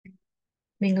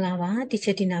Minglava,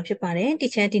 teacher Tina Pare,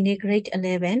 teacher Tine grade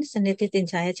 11, Senated in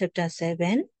chapter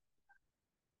 7,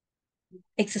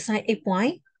 exercise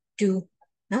 8.2.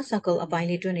 Now circle a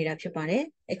pilot 20 pare,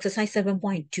 exercise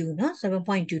 7.2, no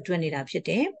 7.2 20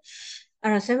 rapshite.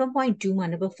 7.2 မှာ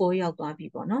number 4 ရောက်သွားပြီ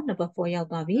ပေါ့နော် number 4 ရောက်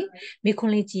သွားပြီမိခွ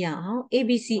န်းလေးကြည့်ရအောင်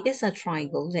ABC is a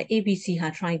triangle တဲ့ ABC ဟာ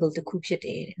triangle တစ်ခုဖြစ်တ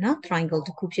ယ်တဲ့နော် triangle တ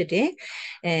စ်ခုဖြစ်တယ်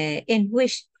in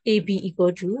which AB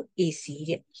equal to AC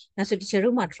တဲ့ဒါဆိုဒီချက်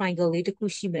တို့မှာ triangle လေးတစ်ခု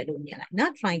ရှိမယ်လို့မြင်လိုက်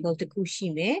နော် triangle တစ်ခုရှိ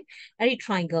မယ်အဲ့ဒီ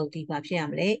triangle ဒီဘာဖြစ်ရ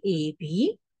မလဲ AB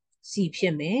C ဖြ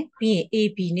စ်မယ်ပြီးရင်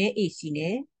AB နဲ့ AC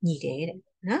နဲ့ညီတယ်တဲ့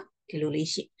နော်ဒီလိုလေး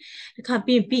ရှိတခါ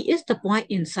ပြီး B is the point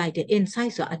inside တဲ့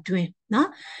inside ဆိုတာအတွင်းနော်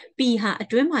P ဟာအ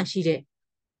တွင်းမှာရှိတဲ့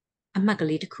အမှတ်က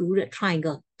လေးတစ်ခုတဲ့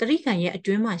triangle တရိကန်ရဲ့အ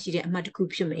တွင်းမှာရှိတဲ့အမှတ်တစ်ခု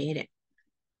ဖြစ်မယ်တဲ့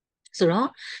ဆိုတော့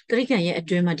တရိကန်ရဲ့အ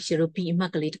တွင်းမှာဒီလို P အမှ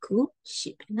တ်ကလေးတစ်ခုရှိ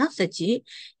တယ်နော်ဆက်ကြည့်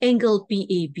angle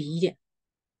PAB တဲ့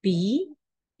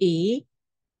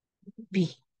PAB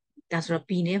ဒါဆိုတော့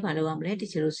P နဲ့ဘာလုပ်ရမလဲဒီ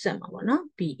လိုဆက်မှာပေါ့နော်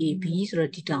PAB ဆို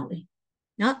တော့ဒီတောင်းလေး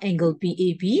နော် angle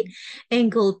PAB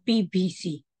angle PBC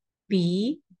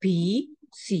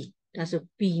PBC ဒါဆို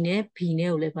P နဲ့ B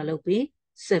နဲ့ကိုလည်းဘာလုပ်ပေး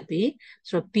ဆက်ပေး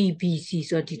ဆိုတော့ PBC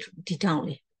ဆိုတော့ဒီတောင်း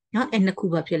လေးနော်အဲ့နှစ်ခု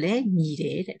ပါဖြစ်လဲညီတ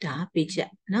ယ်တဲ့ဒါပေးချ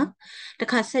က်နော်တ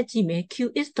ခါဆက်ကြည့်မယ် Q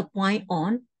is the point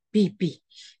on BP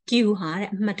Q ဟာတဲ့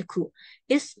အမှတ်တစ်ခု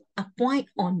is a point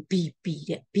on BP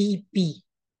တဲ့ BP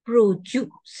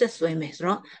produce ဆက်ဆွဲမယ်ဆို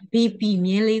တော့ BP မြ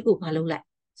င်းလေးကိုဘာလုပ်လိုက်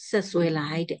ဆက်ဆွဲ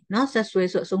လိုက်တဲ့နော်ဆက်ဆွဲ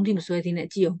ဆိုအဆုံးထိမဆွဲသေးနဲ့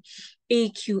ကြည့်အောင်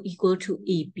AQ equal to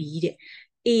AB တဲ့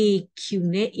AQ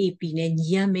နဲ့ AP နဲ့ညီ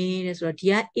ရမယ်တဲ့ဆိုတော့ဒီ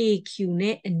က AQ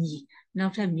နဲ့အညီနော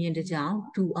က်ထပ်မြင်တဲ့ကြောင်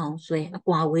တူအောင်ဆွဲအ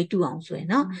ကွာဝေးတူအောင်ဆွဲ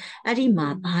เนาะအဲ့ဒီမှာ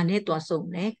ဘာနဲ့တွားစုံ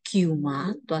လဲ Q မှာ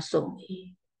တွားစုံတယ်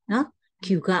เนาะ Q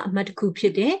ကအမှတ်တစ်ခုဖြ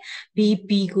စ်တယ် BP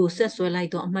ကိုဆက်ဆွဲလိုက်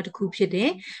တော့အမှတ်တစ်ခုဖြစ်တ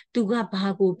ယ်သူကဘာ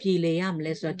ကိုပြေလည်ရမ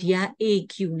လဲဆိုတော့ဒီက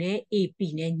AQ နဲ့ AP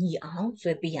နဲ့ညီအောင်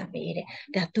ဆွဲပေးရမယ်တဲ့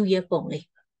ဒါသူ့ရဲ့ပုံလေး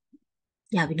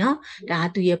ရပြီနော်ဒါက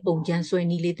သူ့ရဲ့ပုံချမ်းဆွဲ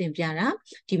နည်းလေးသင်ပြတာ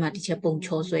ဒီမှာတစ်ချက်ပုံ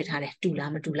ချောဆွဲထားတယ်တူ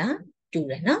လားမတူလားတူ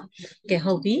တယ်နော်ကဲ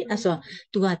ဟုတ်ပြီအဲ့ဆို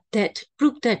သူက that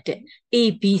prove that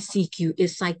ABCQ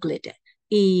is cyclic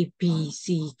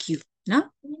ABCQ နော်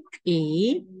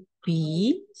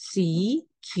ABCQ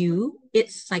is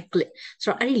cyclic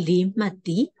ဆိုတော့အဲ့ဒီလေးမှတ်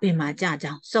တီးပင်မှာကြာ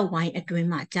ကြောင်းစော့ဝိုင်းအတွင်း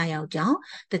မှာကြာရောက်ကြောင်း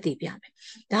သက်သေပြမယ်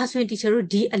ဒါဆိုရင်တီချာတို့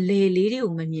ဒီအလေလေးတွေ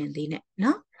ကိုမမြင်သေးနဲ့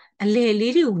နော်အလေ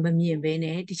လေးတွေကိုမမြင်ဘဲ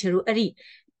နဲ့တီချာတို့အဲ့ဒီ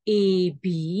AB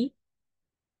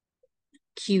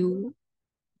Q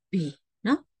B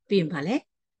နော်ပြီးရင်ဗာလဲ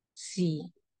C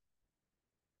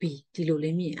B ဒီလို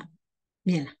လေးမြင်လား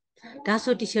ဒါ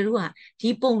ဆိုတီချာတို့ကဒီ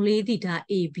ပုံလေးဒီဒါ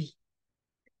AB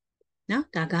နော်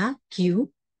ဒါက Q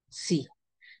C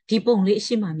ဒီပုံလေးအ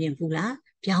ရှိမမြင်ဘူးလား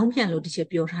ပြောင်းပြန်လို့တီချာ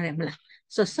ပြောထားတယ်မလား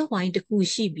ဆိုတော့စက်ဝိုင်းတစ်ခု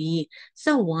ရှိပြီးစ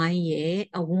က်ဝိုင်းရဲ့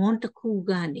အဝန်းတစ်ခု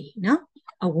ကနေနော်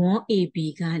အဝန်း AB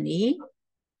ကနေ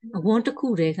အဝန်းတစ်ခု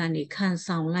တည်းကနေခံ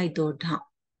ဆောင်လိုက်တော့ထောင်း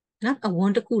နော်အဝ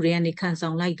န်းတစ်ခုတည်းကနေခံဆော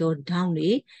င်လိုက်တော့ထောင်းတွေ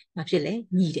ဘာဖြစ်လဲ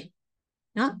ညီတယ်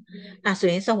နော်အဲ့ဆို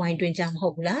ရင်စက်ဝိုင်းတွင်ကြမဟု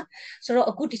တ်ဘူးလားဆိုတော့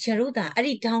အခုတချို့တို့ဒါအဲ့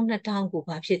ဒီထောင်းနှစ်ထောင်းကို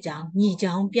ဘာဖြစ်ကြောင်းညီ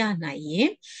ကြောင်းပြနိုင်ရင်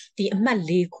ဒီအမှတ်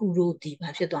၄ခုတို့ဒီဘာ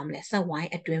ဖြစ်သွားမလဲစက်ဝိုင်း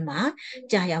အတွင်းမှာ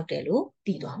ကြာရောက်တယ်လို့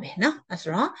သိသွားမယ်နော်အဲ့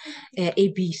ဆိုတော့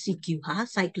ABCQ ဟာ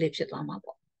cyclic ဖြစ်သွားမှာ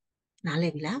ပေါ့နားလ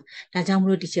ည်ပြီလားဒါကြောင့်မ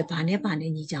လို့ဒီချက်ဘာနဲ့ဘာ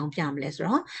နဲ့ညီချောင်းပြမလဲဆို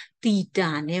တော့သီ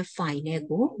တာနဲ့ဖိုင်နဲ့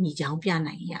ကိုညီချောင်းပြ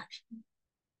နိုင်ရပြီ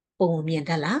ပုံမြင်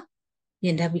တတ်လားမြ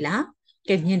င်တတ်ပြီလား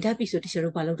ကဲမြင်တတ်ပြီဆိုဒီချက်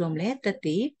တို့ဘာလုပ်တော့မလဲသက်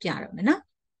သေပြတော့မယ်နော်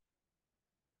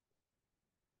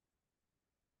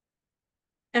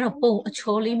အဲ့တော့ပုံအ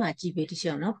ချောလေးမှာကြည့်ပေးတ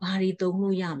ချို့နော်ဘာတွေသုံး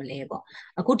လို့ရမလဲပေါ့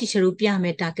အခုတချို့တို့ပြမ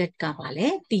ယ် target ကပါလေ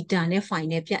သီတာနဲ့ဖိုင်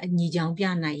နဲ့ပြညီချောင်းပြ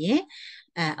နိုင်ရင်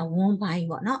အဝန်းပိုင်း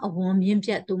ပေါ့နော်အဝန်းမြင့်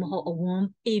ပြတ်သို့မဟုတ်အဝန်း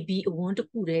AB အဝန်းတစ်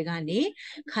ခုတည်းကနေ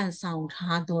ခံဆောင်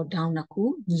ထားသောဒေါင်းတစ်ခု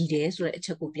ညီတယ်ဆိုတဲ့အချ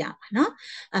က်ကိုပြပါနော်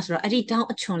အဲ့ဆိုတော့အဲ့ဒီဒေါင်း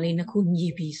အချွန်လေးနှစ်ခုညီ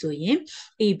ပြီဆိုရင်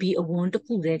AB အဝန်းတစ်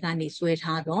ခုတည်းကနေဆွဲ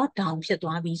ထားသောဒေါင်းဖြစ်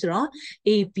သွားပြီဆိုတော့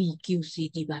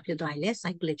ABQCD ပါဖြစ်သွားရင်လည်း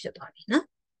cyclic ဖြစ်သွားပြီနော်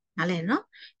နားလည်နော်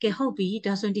ကဲဟုတ်ပြီ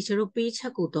ဒါဆိုရင်တီချာတို့ပေးချ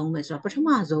က်ကိုသုံးမယ်ဆိုတော့ပထမ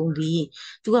ဆုံးဒီ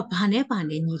သူကဘာနဲ့ဘာ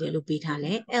နဲ့ညီတယ်လို့ပေးထား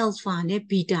လဲ alpha နဲ့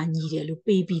beta ညီတယ်လို့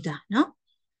ပေးပြီးသားနော်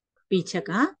ပေးချက်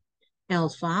က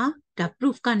alpha ဒါ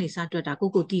proof ကနေစတွက်တာကို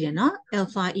သိတယ်နော်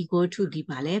alpha equal to ဒီ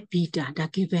ပါလဲ beta ဒါ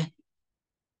given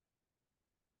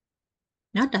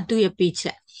နော်ဒါသူ့ရဲ့ပေးချ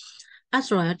က်အဲ့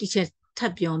ဆိုတော့တီချာထ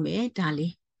ပ်ပြောမယ်ဒါ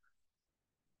လေး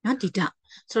နော်ဒီတာ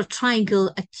ဆိုတော့ triangle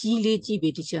အကြီးလေးကြည့်ပြီ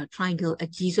တီချာ triangle အ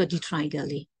ကြီးဆိုဒီ triangle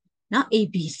လေးနော်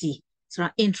ABC ဆို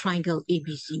တော့ in triangle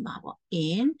ABC မှာပေါ့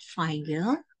in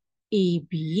triangle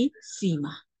ABC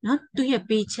မှာနော်သူရဲ့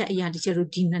ပေးချက်အရာတချို့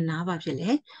ဒီနှစ်နားပါဖြစ်လေ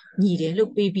ညီတယ်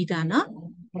လို့ပေးပြီးသားနော်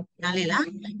နားလေလား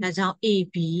ဒါကြောင့်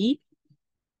AB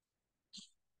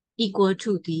equal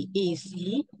to the AC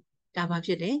ဒါပါ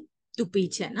ဖြစ်တယ်သူပေး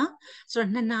ချက်နော်ဆို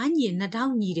တော့နှစ်နားညီနှစ်ထော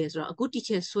င်ညီတယ်ဆိုတော့အခုတစ်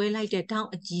ချက်ဆွဲလိုက်တဲ့ထောင်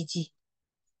အကြီးကြီး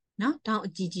နော်ထောင်အ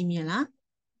ကြီးကြီးမြင်လား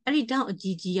အဲ့ဒီထောင်အ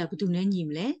ကြီးကြီးကဘယ်သူနဲ့ညီမ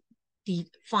လဲဒီ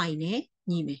phi နဲ့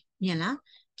ညီမယ်မြင်လား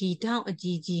ဒီထောင်အ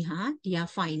ကြီးကြီးဟာဒီက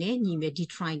phi နဲ့ညီမယ်ဒီ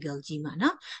triangle ကြီးမှာ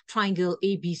နော် triangle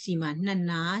ABC မှာနှစ်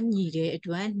နားညီတဲ့အ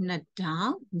တွက်နှစ်ထော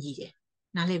င်ညီတယ်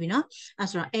နားလည်ပြီနော်အဲ့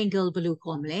ဆိုတော့ angle ဘယ်လို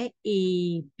ခေါ်မလဲ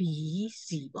ABC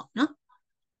ပေါ့နော်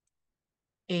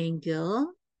angle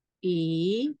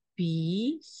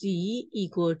ABC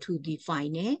equal to the phi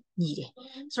နဲ့ညီတယ်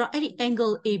ဆိုတော့အဲ့ဒီ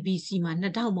angle ABC မှာနှ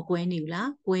စ်ထောင်မကွဲနေဘူးလား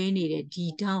ကွဲနေတယ်ဒီ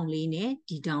ထောင်လေးနဲ့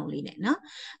ဒီထောင်လေးနဲ့နော်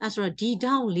အဲ့ဆိုတော့ဒီ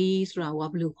ထောင်လေးဆိုတာက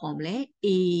ဘယ်လိုခေါ်မလဲ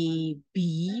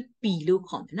ABP လို့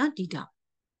ခေါ်မယ်နော်ဒီထောင်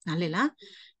နားလည်လား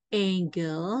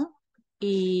angle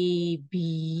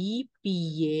ABP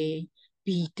ရဲ့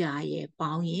beta ရဲ့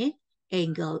ပေါင်းရင်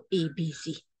angle ABC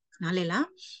နားလည်လား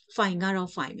phi ကတော့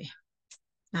phi ပဲ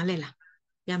နားလည်လား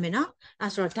ရမယ်နော်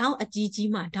အဲ့ဆိုတော့ထောင်အကြီးကြီး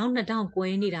မှာထောင်နှစ်ထောင်ကွဲ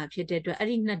နေတာဖြစ်တဲ့အတွက်အဲ့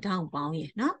ဒီနှစ်ထောင်ပေါင်းရ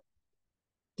င်နော်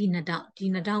ဒီနှစ်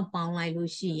ထောင်ပေါင်းလိုက်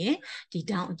လို့ရှိရင်ဒီ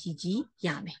ထောင်အကြီးကြီးရ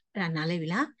မယ်အဲ့ဒါနားလည်ပြီ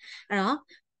လားအဲ့တော့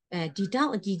ဒီထော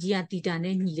င်အကြီးကြီးကတီတာ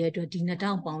နဲ့ညီတဲ့အတွက်ဒီနှစ်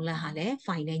ထောင်ပေါင်းလိုက်ဟာလည်း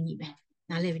phi နဲ့ညီမယ်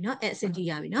နားလည်ပြီနော်အဲ့အဆင့်ထိ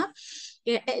ရပြီနော်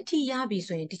အဲ့အထိရပြီ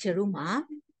ဆိုရင်ဒီချက်တို့မှာ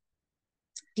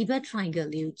ဒီဘက် triangle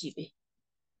လေးကိုကြည့်ပြီ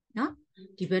နော်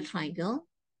ဒီဘက်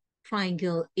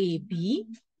triangle AB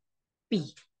P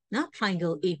နော်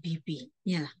triangle ABP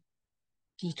မြင်လား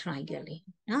ဒီ triangle လေး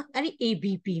နော်အဲ့ဒီ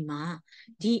ABP မှာ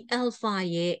ဒီ alpha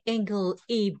ရဲ့ angle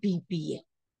ABP ရဲ့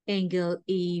angle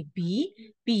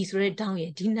ABP ဆိုတဲ့ထောင်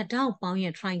ရဲ့ဒီနှစ်ထောင်ပေါင်း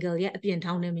ရဲ့ triangle ရဲ့အပြင်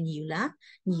ထောင်နဲ့မညီဘူးလား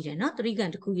ညီတယ်နော်တရိက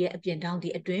န်တစ်ခုရဲ့အပြင်ထောင်ဒီ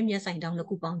အတွင်းမျက်ဆိုင်ထောင်တစ်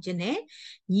ခုပေါင်းခြင်းနဲ့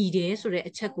ညီတယ်ဆိုတဲ့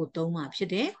အချက်ကိုသုံးမှာဖြစ်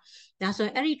တယ်ဒါဆိုရ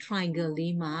င်အဲ့ဒီ triangle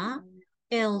လေးမှာ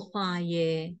alpha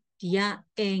ရဲ့ဒီက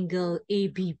angle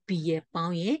ABP ရဲ့ပေါ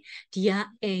င်းရင်ဒီက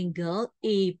angle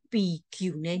APQ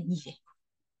နဲ့ညီတယ်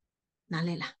နား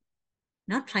လဲလား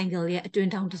နော် triangle ရဲ့အတွ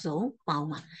င်းထောင်တစ်စုံပေါင်း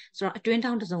ပါဆိုတော့အတွင်း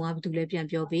ထောင်တစ်စုံကဘာလို့လဲပြန်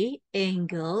ပြောပေး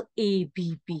angle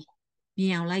ABP မြ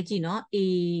င်အောင်လိုက်ကြည့်နော်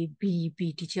ABP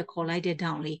ဒီချက်ခေါ်လိုက်တဲ့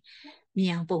ထောင်လေးမြ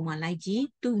င်အောင်ပုံမှန်လိုက်ကြည့်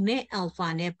သူနဲ့ alpha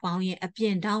နဲ့ပေါင်းရင်အပြ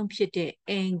င်ထောင်ဖြစ်တဲ့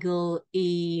angle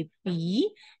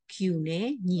APQ နဲ့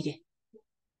ညီတယ်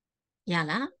ရ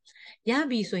လားရ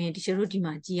ပြီဆိုရင်တီချာတို့ဒီ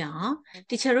မှာကြည့်အောင်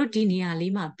တီချာတို့ဒီနေရာ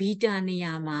လေးမှာဘီတာနေ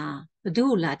ရာမှာဘယ်သူ့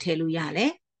ကိုလာထည့်လို့ရလဲ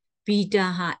ဘီတာ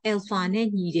ဟာ alpha နဲ့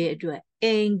ညီတဲ့အတွက်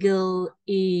angle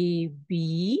AB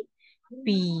P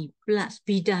plus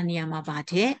ဘီတာနေရာမှာပါ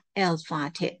တဲ့ alpha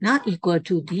ထည့်နော် equal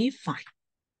to the phi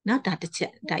နော်ဒါတစ်ချ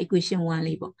က်ဒါ equation 1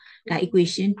လေးပေါ့ဒါ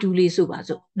equation 2လေးဆိုပါ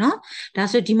စို့နော်ဒါ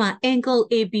ဆိုဒီမှာ angle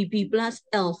ABP plus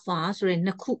alpha ဆိုတဲ့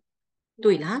နှစ်ခု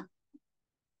တွေ့လား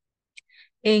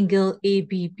angle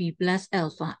ABP plus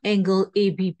alpha angle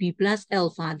ABP plus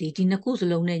alpha ဒီနှစ်ခုစ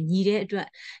လုံးနဲ့ညီတဲ့အတွက်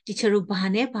ဒီချတို့ဘာ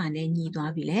နဲ့ညီ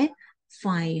သွားပြီလဲ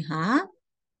phi ဟာ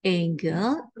angle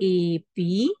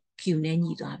APQ နဲ့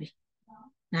ညီသွားပြီ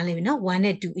နားလည်ပြီနော်1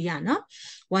နဲ့2အရာနော်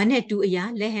1နဲ့2အရာ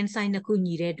left hand side နှစ်ခု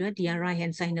ညီတဲ့အတွက်ဒီက right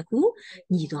hand side နှစ်ခု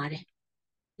ညီသွားတယ်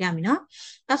ရပြီနော်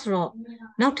အဲ့ဆိုတော့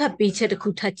နောက်ထပ်ပေးချက်တစ်ခု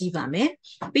ထပ်ကြည့်ပါမယ်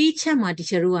ပေးချက်မှာဒီ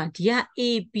ချက်တို့ကဒီက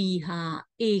AP ဟာ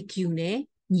AQ နဲ့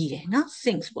ညီတယ်နော်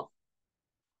sinks ပေါ့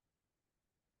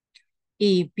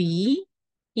AB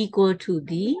equal to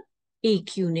the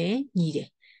AQ နဲ့ညီတယ်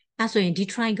အဲ့ဆိုရင်ဒီ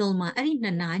triangle မှာအဲ့ဒီနှ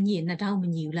စ်နားညီနှစ်ထောင်မ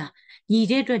ညီဘူးလားညီ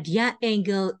တဲ့အတွက်ဒီက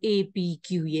angle APQ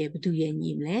ရဲ့ဘယ်သူရဲ့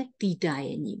ညီမလဲသီတာ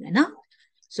ရဲ့ညီမယ်နော်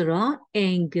ဆိုတော့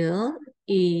angle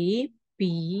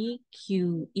APQ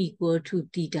equal to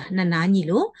theta နှစ်နားညီ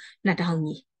လို့နှစ်ထောင်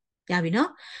ညီရပြီနော်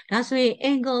ဒါဆိုရင်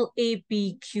angle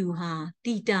APQ ဟာ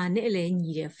သီတာနဲ့လည်း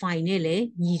ညီတယ် phi နဲ့လည်း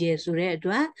ညီတယ်ဆိုတဲ့အ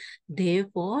တွက်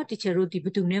therefore teacher တို့ဒီဘ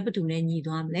ယ်သူနဲ့ညီ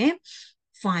သွားမလဲ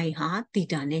phi ဟာသီ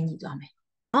တာနဲ့ညီသွားမယ်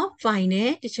နော် phi နဲ့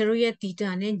teacher တို့ရဲ့သီ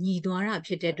တာနဲ့ညီသွားတာ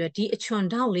ဖြစ်တဲ့အတွက်ဒီအချွန်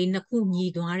ထောက်လေးနှစ်ခုညီ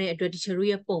သွားတဲ့အတွက် teacher တို့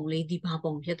ရဲ့ပုံလေးဒီဘာ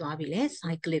ပုံဖြစ်သွားပြီလဲ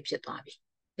cyclic ဖြစ်သွားပြီ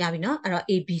ရပြီနော်အဲ့တော့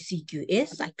ABCQ is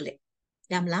cyclic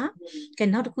ရမလားကဲ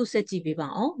နောက်တစ်ခုဆက်ကြည့်ပေးပါ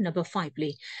အောင် number 5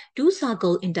 လေး two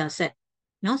circle intersect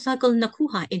နော် circle နှစ်ခု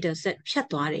ဟာ intersect ဖြတ်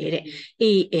သွားတယ်တဲ့ A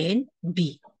and B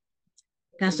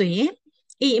ဒါဆိုရင်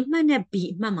A အမှတ်နဲ့ B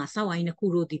အမှတ်မှာစောက်ဝိုင်းနှစ်ခု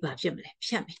တို့ဒီပါဖြစ်မလဲ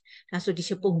ဖြတ်မယ်ဒါဆိုဒီ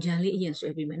ချက်ပုံချမ်းလေးအရင်ဆွဲ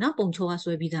ပြီးမယ်နော်ပုံချောက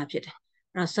ဆွဲပြီးသားဖြစ်တယ်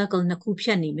အဲ့တော့ circle နှစ်ခုဖြ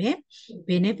တ်နေမယ်ဘ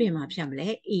ယ်နဲ့ပြင်မှာဖြတ်မလဲ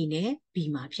A နဲ့ B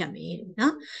မှာဖြတ်မယ်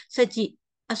နော်ဆက်ကြည့်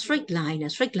a straight line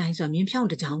နဲ့ straight line ဆိုတာမြင်းဖြောင်း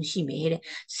တစ်ချောင်းရှိမယ်တဲ့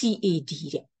CAD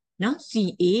တဲ့နော်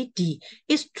CAD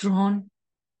is drawn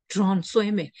ဆွဲ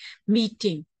မယ်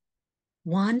meeting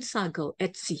one circle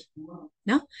at C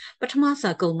နော်ပထမ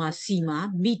circle မှာ C မှာ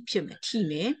meet ဖြစ်မယ်ထိ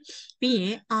မယ်ပြီးရ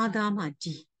င် other မှာ D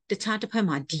တခြားတစ်ဖက်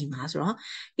မှာ D မှာဆိုတော့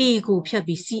A ကိုဖြတ်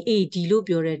ပြီး CAD လို့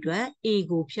ပြောတဲ့အတွက် A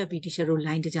ကိုဖြတ်ပြီး teacher တို့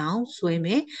line တစ်ကြောင်းဆွဲမ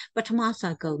ယ်ပထမ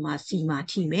circle မှာ C မှာ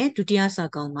ထိမယ်ဒုတိယ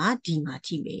circle မှာ D မှာ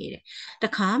ထိမယ်တဲ့တ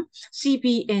ခါ CB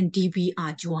and DB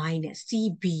are join တဲ့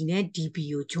CB နဲ့ DB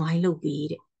ကို join လုပ်ပေး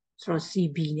တဲ့ဆိုတော့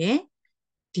CB နဲ့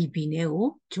DB နဲ့ကို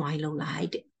join လုပ်လိုက်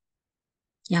တဲ့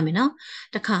ရမယ်နော်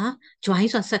တခါ join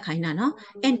ဆိုတာဆက်ခိုင်းတာနော်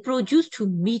and produce to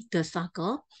meet the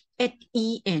circle at E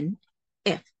and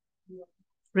F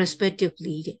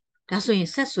respectively တဲ့ဒါဆိုရင်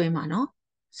ဆက်ဆွဲမှာနော်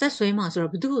ဆက်ဆွဲမှာဆို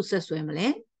တော့ဘယ်သူကိုဆက်ဆွဲမလဲ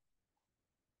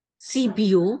CB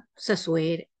ကိုဆက်ဆွဲ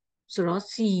တဲ့ဆိုတော့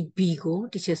CB ကို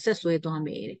ဒီချက်ဆက်ဆွဲသွားမ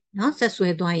ယ်တဲ့နော်ဆက်ဆွဲ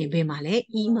သွားရင်ဘယ်မှာလဲ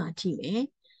E မှာထိမယ်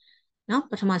နော်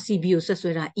ပထမ CB ကိုဆက်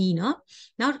ဆွဲတာ E နော်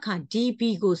နောက်တစ်ခါ DB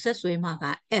ကိုဆက်ဆွဲမှာက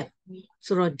F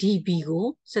ဆိုတော့ DB ကို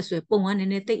ဆက်ဆွဲပုံကန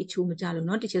ည်းနည်းတိတ်အချိုးမကြလို့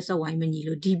နော်ဒီချက်ဆက်ဝိုင်းမညီ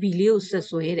လို့ DB လေးကိုဆက်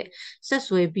ဆွဲတဲ့ဆက်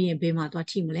ဆွဲပြီးရင်ဘယ်မှာသွား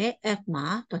ထိမလဲ F မှာ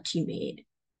သွားထိမယ်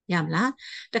တဲ့ရမလား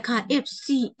တခါ if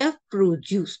CF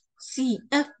produce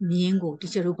CF မြင်းကိုဒီ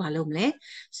ချက်တို့ဘာလုပ်မလဲ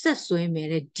ဆက်ဆွဲမယ်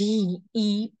တဲ့ DE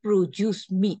produce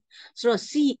meat ဆိုတော့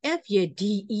CF ရဲ့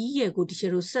DE ရဲ့ကိုဒီချ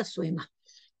က်တို့ဆက်ဆွဲမှာ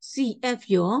CF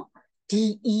ရော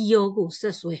DE ရောကိုဆ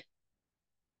က်ဆွဲ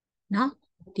နော်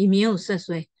ဒီမြင်းကိုဆက်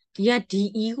ဆွဲဒီက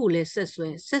DE ကိုလည်းဆက်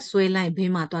ဆွဲလိုက်ဘ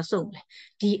ယ်မှာသွားစုံလဲ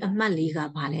ဒီအမှတ်လေးက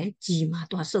ဘာလဲ G မှာ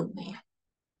သွားစုံမယ်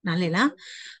နားလည်လား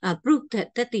proof တ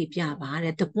က်တည်ပြပါ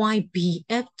တဲ့ the point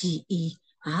BFGE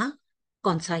ဟာ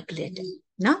concyclic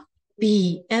နော်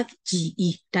BFGE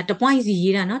ဒါတ point စီ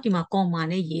ရေးတာနော်ဒီမှာ comma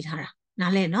နဲ့ရေးထားတာ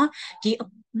နားလည်နော်ဒီ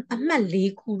အမှတ်၄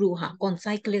ခုတို့ဟာ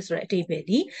concyclic ဆိုတဲ့အဓိပ္ပာယ်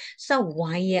ဒီစက်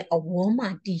ဝိုင်းရဲ့အဝန်းမှာ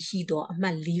တည်ရှိသောအမှ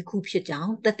တ်၄ခုဖြစ်ကြော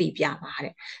င်းသက်သေပြပါ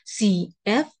တဲ့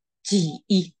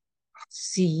CFGE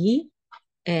CFGE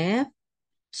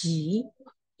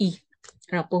အဲ့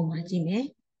တော့ပုံမှန်ကြည့်မယ်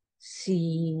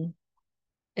CFGE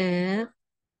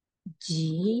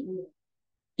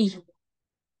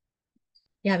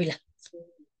ရပြီလား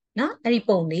နော်အဲ့ဒီ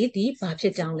ပုံလေးဒီဘာဖြ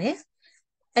စ်ကြောင်းလဲ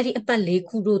အဲ့ဒီအပတ်လေး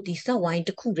ခုတို့ဒီစက်ဝိုင်းတ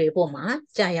စ်ခုတည်းပေါ်မှာ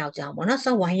ကြာရောက်ကြအောင်ပေါ့နော်စ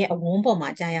က်ဝိုင်းရဲ့အဝန်းပေါ်မှာ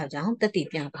ကြာရောက်ကြအောင်တက်တည်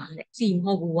ပြပါလေစီမ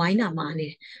ဟုတ်ဘူးဝိုင်းတာမှာနေ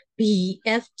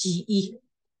BFGE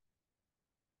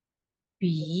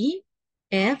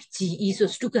BFGE ဆို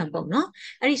စတုကန်ပုံနော်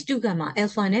အဲ့ဒီစတုကန်မှာ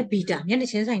alpha နဲ့ beta မျက်နှာ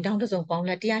ချင်းဆိုင်တောင်းတစုံပေါင်း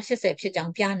လက်180ဖြစ်ကြော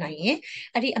င်းပြနိုင်ရင်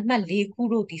အဲ့ဒီအမှတ်၄ခု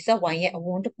တို့ဒီစက်ဝိုင်းရဲ့အဝ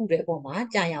န်းတစ်ခုတည်းပေါ်မှာ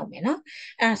ကြာရောက်မယ်နော်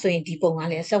အဲ့ဒါဆိုရင်ဒီပုံက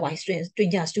လည်းစက်ဝိုင်းတွင်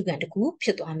ကြစတုကန်တစ်ခုဖြ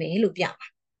စ်သွားမယ်လို့ပြပါ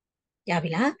ရပြီ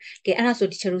လားကဲအဲ့ဒါဆို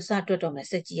ဒီချက်တို့စတွက်တော့မယ်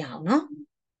စက်ကြည့်အောင်နော်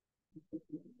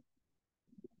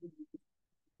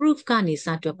proof ကနေစ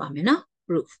တွက်ပါမယ်နော်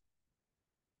proof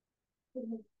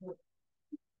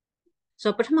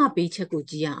ဆိုတော့ပထမပေးချက်ကို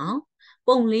ကြည့်ရအောင်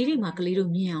ပုံလေးတွေမှာကလေး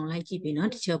တို့မြင်အောင်လိုက်ကြည့်ပြီနော်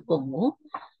ဒီချက်ပုံကို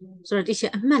ဆိုတော့ဒီချ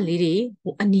က်အမှတ်လေးတွေ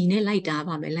ဟိုအနီနဲ့လိုက်တာ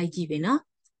ပါမယ်လိုက်ကြည့်ပြီနော်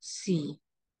C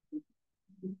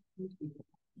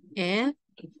F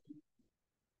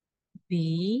B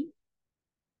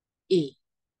A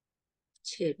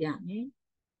ချဲ့ပြမယ်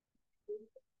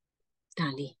ဒါ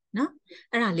လေးနော်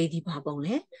အဲ့ဒါလေးဒီဘာပုံ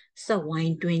လဲစက်ဝို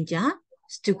င်းတွင်ကြ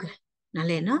စတုကန်နား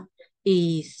လဲနော်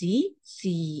AC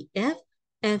CF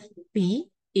FB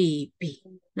AB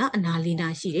နော်အနာလေးနာ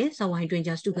ရှိတယ်စက်ဝိုင်းတွင်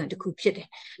ကြစတုကန်တစ်ခုဖြစ်တယ်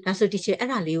ဒါဆိုဒီချက်အဲ့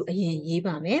ဒါလေးကိုအရင်ရေး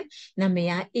ပါမယ်နာမည်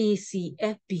က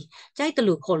ACFB ကြိုက်တယ်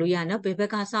လို့ခေါ်လို့ရနော်ဘယ်ဘ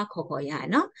က်ကစခေါ်ရ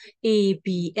နော်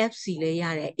ABFC လည်းရ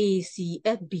တယ်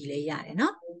ACFB လည်းရတယ်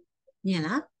နော်မြင်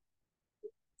လား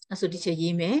အဲ့ဆိုဒီချက်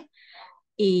ရေးမယ်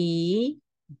A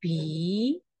B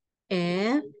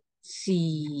F C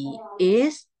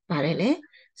is ဗါလဲလေ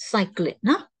cyclic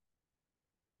နော်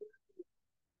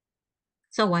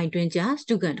စက်ဝိုင်းတွင်ကြစ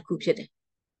တုကန်တစ်ခုဖြစ်တယ်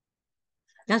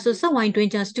ဒါဆိုစက်ဝိုင်းတွင်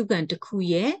ကြစတုကန်တစ်ခု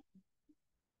ရဲ့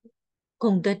ဂု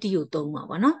ဏ်သတ္တိကိုသုံးပါ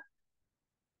ပါနော်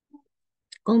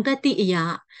ဂုဏ်သတ္တိအရာ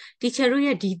တီချာတို့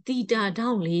ရဲ့ဒီတီတာထော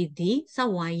င့်လေးဒီစ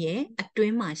က်ဝိုင်းရဲ့အတွ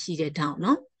င်းမှာရှိတဲ့ထောင့်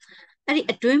နော်အဲ့ဒီ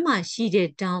အတွင်းမှာရှိတဲ့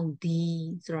ထောင့်ဒီ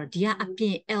ဆိုတော့ဒီကအပြ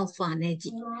င် alpha နဲ့ကြ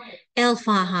ည့်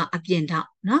alpha ဟာအပြင်ထောင့်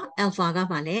နော် alpha က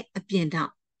ဘာလဲအပြင်ထော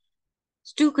င့်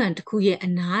စတုကန်တစ်ခုရဲ့အ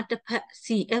နားတစ်ဖက်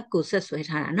CF ကိုဆက်ဆွဲ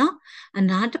ထားတာနော်အ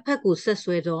နားတစ်ဖက်ကိုဆက်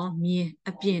ဆွဲတော့မြင်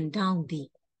အပြင်ထောင့်ဒီ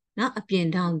နော်အပြင်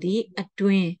ထောင့်ဒီအတွ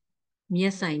င်းမျ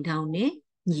က်ဆိုင်ထောင့်နဲ့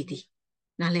ညီသည်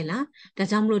နားလဲလားဒါ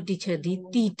ကြောင့်မလို့တီချာဒီ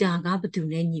တီတာကဘယ်သူ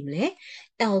နဲ့ညီမလဲ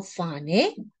alpha နဲ့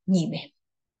ညီမယ်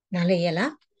နားလဲရ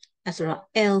လားအဲ့ဆိုတော့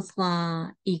alpha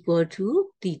equal to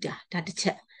theta ဒါတစ်ချ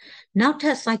က်နောက်ထ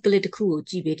ပ် cyclic တစ်ခုကို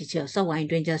ကြည့်ပေးတစ်ချက်စက်ဝိုင်း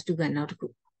တွင်ကြစတုကန်နောက်တစ်ခု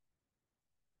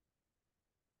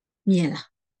မြင်လား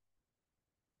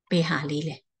ဘယ်ဟာလေး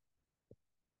လဲ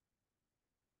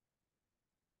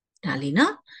ဒါလေး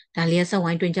နော်ဒါလေးကစက်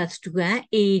ဝိုင်းတွင်ကြစတုကန်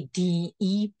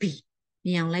ADEB မြ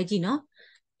င်အောင်လိုက်ကြည့်နော်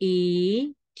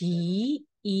ADEB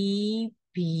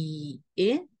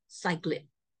is cyclic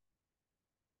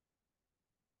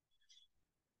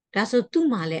ဒါဆိုသူ့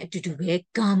မှာလည်းအတူတူပဲ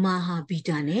ဂါမာဟာဘီ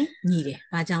တာနဲ့ညီတယ်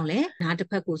။ဘာကြောင့်လဲ။နားတစ်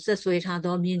ဖက်ကိုဆက်ဆွဲထား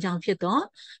သောမြင်းချောင်းဖြစ်သော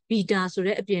ဘီတာဆို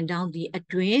တဲ့အပြင်တောင်းဒီအ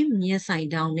တွင်းမြင်းဆိုင်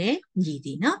တောင်းနဲ့ညီသ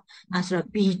ည်နော်။အဲဆိုတော့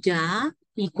ဘီတာ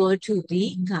equal to the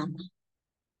gamma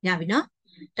ရပြီနော်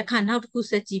။တစ်ခါနောက်တစ်ခု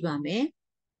ဆက်ကြည့်ပါမယ်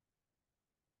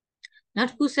။နောက်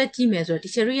တစ်ခုဆက်ကြည့်မယ်ဆိုတော့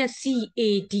teacher ရဲ့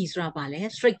CAD ဆိုတာပါလဲ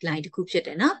straight line တစ်ခုဖြစ်တ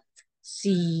ယ်နော်။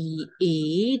 CADA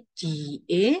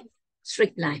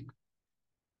straight line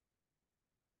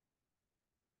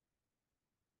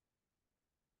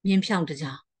မြင်းဖြောင်းတစ်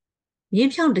ကြောင်းမြ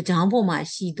င်းဖြောင်းတစ်ကြောင်းပေါ်မှာ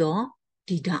ရှိသော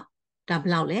ဒီထောင့်ဒါဘ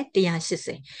ယ်လောက်လဲ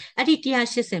180အဲ့ဒီ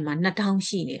180မှာ2000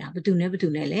ရှိနေတာဘယ်သူ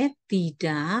နဲ့လဲ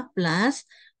theta plus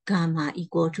gamma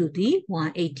equal to the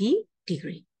 180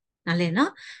 degree နားလည်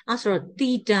နော်အဲ့ဆိုတော့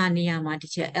theta နေရာမှာဒီ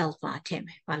ချက် alpha ထည့်မ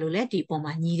ယ်ဘာလို့လဲဒီအပေါ်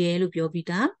မှာညီတယ်လို့ပြောပြီး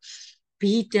သား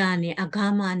beta နဲ့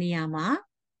gamma နေရာမှာ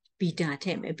beta ထ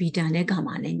ည့်မယ် beta နဲ့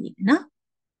gamma နဲ့ညီတယ်နော်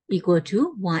equal to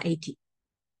 180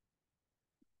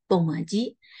ပုံမှန်ကြည့်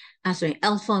အဲဆိုရင်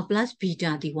alpha plus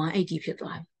beta ဒီ180ဖြစ်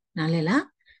သွားပြီနားလည်လား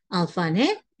alpha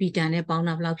နဲ့ beta နဲ့ပေါင်း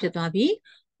တာဘယ်လောက်ဖြစ်သွားပြီ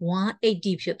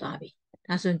180ဖြစ်သွားပြီ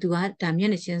ဒါဆိုရင် तू ကဒါမျ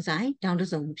က်နှာချင်းဆိုင်ဒေါင်းတစ်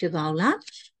စုံဖြစ်သွားအောင်လား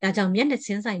ဒါကြောင့်မျက်နှာချ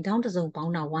င်းဆိုင်ဒေါင်းတစ်စုံပေါ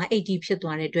င်းတာ180ဖြစ်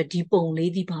သွားတဲ့အတွက်ဒီပုံ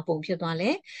လေးဒီဘာပုံဖြစ်သွား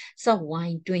လဲ sub y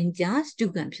တွင်ကြား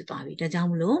student ဖြစ်သွားပြီဒါကြောင့်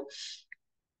မလို့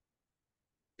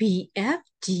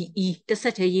BFGE တစ်ဆ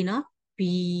က်တည်းရေးနော်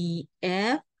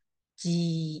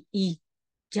BFGE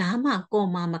ဂျားမှာကော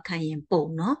မမခံရင်ပုံ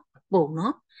နော်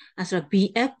အဲဆိုတော့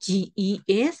BFGE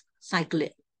is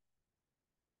cyclic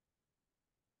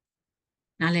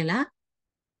နားလည်လား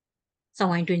စ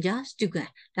ဝိုင်းတွင်ကြ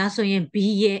student ဒါဆိုရင် B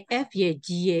ရဲ့ F ရဲ့ G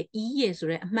ရဲ့ E ရဲ့ဆို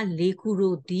တဲ့အမှတ်၄ခု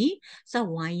တို့ဒီစ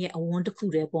ဝိုင်းရဲ့အဝန်းတစ်ခု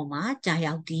တည်းပေါ်မှာကြာ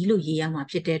ရောက်သည်လို့ရေးရမှာ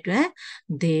ဖြစ်တဲ့အတွက်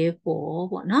therefore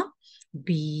ပေါ့နော် B,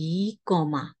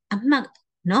 အမှတ်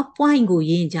နော် point ကို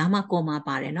ရေးရင်ဂျားမှာ comma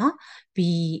ပါတယ်နော် B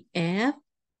F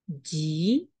G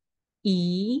E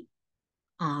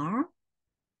R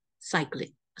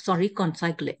cyclic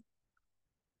concyclic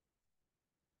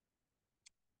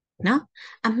နော်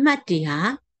အမှတ်တွေဟာ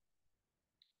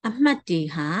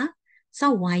စော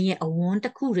က်ဝိုင်းရဲ့အဝန်းတ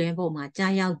စ်ခုတည်းပေါ်မှာ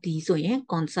ကြားရောက်သည်ဆိုရင်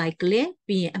concyclic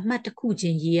ပြီးရင်အမှတ်တစ်ခုချ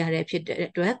င်းရေးရတဲ့ဖြစ်တဲ့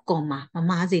အတွက် comma မ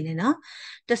မားစေနဲ့နော်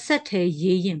တစ်ဆက်တည်း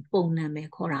ရေးရင်ပုံနာမည်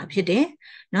ခေါ်တာဖြစ်တယ်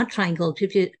နော် triangle ဖြစ်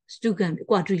ဖြစ် student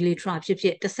quadrilateral ဖြစ်ဖြ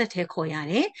စ်တစ်ဆက်တည်းခေါ်ရ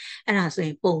တယ်အဲ့ဒါဆိုရ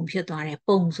င်ပုံဖြစ်သွားတယ်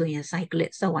ပုံဆိုရင်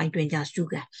cyclic စောက်ဝိုင်းတွင်ကြ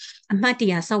student အမှတ်တ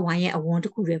ရစောက်ဝိုင်းရဲ့အဝန်းတ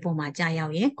စ်ခုတည်းပေါ်မှာကြားရော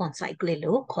က်ရင် concyclic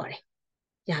လို့ခေါ်တယ်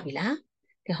ရပြီလား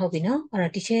ကဲဟုတ်ပြီနော်အဲ့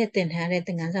တော့ဒီချက်သင်ထားတဲ့သ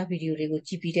င်ခန်းစာဗီဒီယိုတွေကို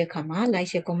ကြည့်ပြီးတဲ့အခါမှာ like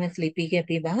share comments လေးပေးခဲ့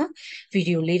ပေးပါဗီ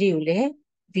ဒီယိုလေးတွေကိုလည်း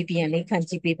VPN လေးဖန်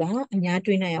ကြည့်ပေးပါအများ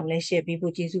တွေ့နိုင်အောင်လည်း share ပေး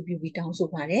ဖို့ကျေးဇူးပြုပြီးတောင်းဆို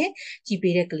ပါတယ်ကြည့်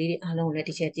ပေးတဲ့ကလေးတွေအားလုံးကိုလည်း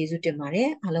ဒီချက်ကျေးဇူးတင်ပါတယ်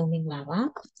အားလုံးမင်္ဂလာပါ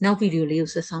နောက်ဗီဒီယိုလေး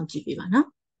ကိုဆက်ဆောင်ကြည့်ပေးပါနော်